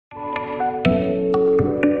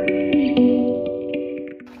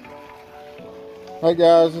Hey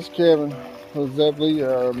guys, it's Kevin with Zebley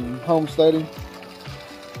Homesteading.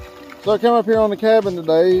 So I come up here on the cabin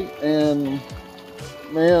today, and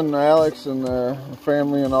me and Alex and the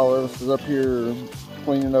family and all of us is up here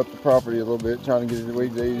cleaning up the property a little bit, trying to get the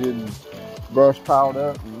weeds eated and brush piled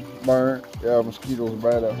up and burnt. Yeah, mosquitoes are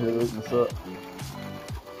bad out here eating us up.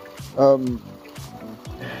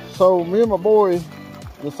 So me and my boy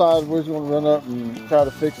decided we was going to run up and try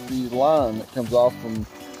to fix the line that comes off from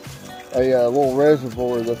a little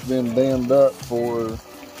reservoir that's been dammed up for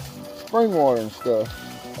spring water and stuff.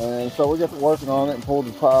 And so we got to working on it and pulled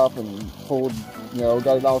the pipe and pulled,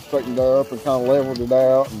 got it all straightened up and kind of leveled it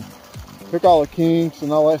out and took all the kinks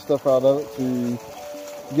and all that stuff out of it to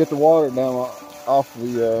get the water down off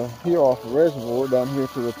the hill, off the reservoir down here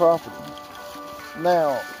to the property.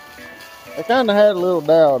 Now, I kind of had a little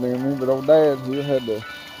doubt in me, but old Dad here had to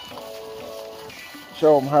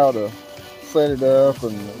show them how to set it up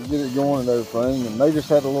and get it going and everything, and they just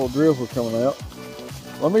had a little drizzle coming out.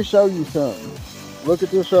 Let me show you something. Look at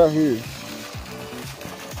this right here.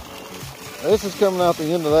 This is coming out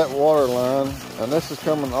the end of that water line, and this is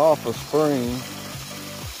coming off a spring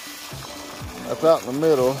that's out in the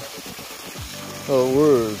middle of the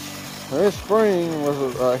woods. Now, this spring was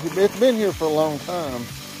it's been here for a long time.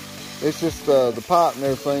 It's just the pipe and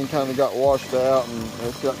everything kind of got washed out, and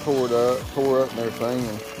it's got tore up and everything.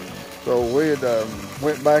 And so we had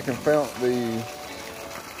went back and found the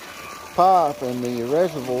pipe and the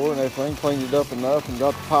reservoir and everything, cleaned it up enough, and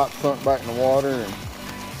got the pipe sunk back in the water and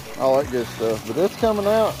all that good stuff. But it's coming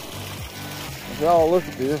out. If y'all look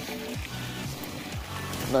at this,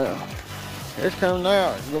 now it's coming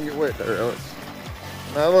out. It's gonna get wet there, Alex.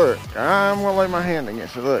 Now look, I'm gonna lay my hand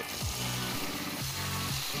against it. Look,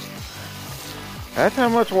 that's how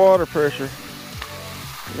much water pressure.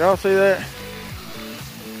 Y'all see that?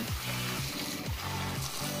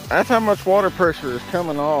 That's how much water pressure is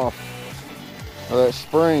coming off of that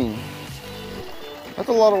spring. That's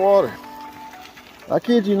a lot of water. I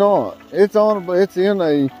kid you not. It's in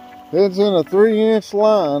a 3-inch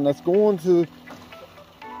line that's going to,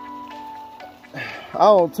 I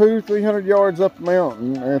don't know, 200-300 yards up the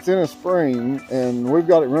mountain, and it's in a spring, and we've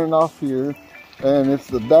got it running off here, and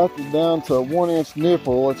it's adapted down to a 1-inch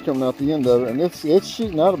nipple that's coming out the end of it, and it's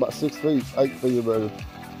shooting out about 6 feet, 8 feet or better.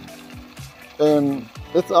 And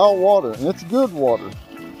it's all water, and it's good water.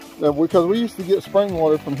 Because we used to get spring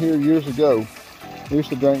water from here years ago. We used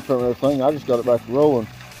to drink from everything. I just got it back rolling.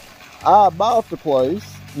 I bought the place.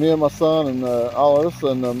 Me and my son and all of us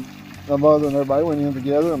and my mother and everybody went in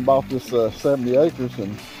together and bought this 70 acres,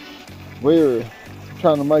 and we were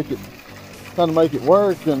trying to make it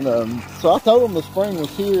work. And so I told them the spring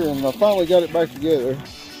was here, and I finally got it back together,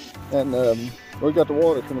 and we got the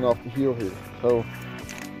water coming off the hill here. So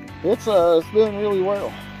it's doing really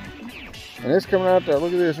well, and it's coming out there.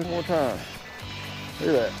 Look at this one more time. Look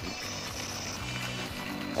at that.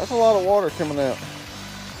 That's a lot of water coming off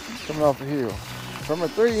the hill, from a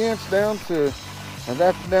 3-inch down to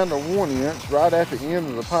 1 inch, right at the end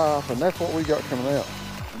of the pipe, and that's what we got coming out.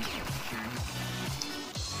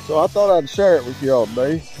 So I thought I'd share it with y'all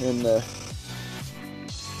today, and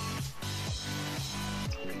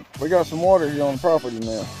we got some water here on the property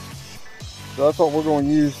now. So that's what we're going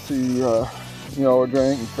to use to,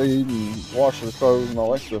 drink and feed and wash our clothes and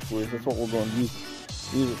all that stuff with. That's what we're going to use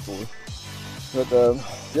it for. But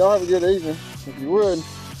y'all have a good evening. If you would,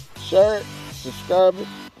 share it, subscribe it,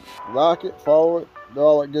 like it, follow it, do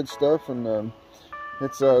all that good stuff. And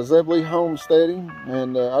it's Zebley Homesteading,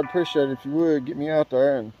 and I'd appreciate it if you would get me out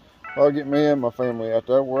there, and I'll get me and my family out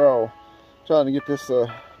there. We're all trying to get this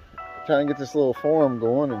little farm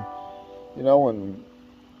going, and and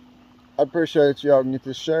I'd appreciate y'all can get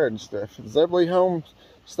this shared and stuff. Zebley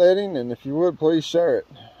Homesteading, and if you would, please share it.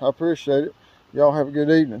 I appreciate it. Y'all have a good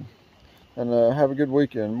evening, and have a good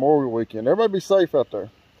weekend, Memorial weekend. Everybody be safe out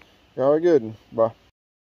there. Y'all have a good one. Bye.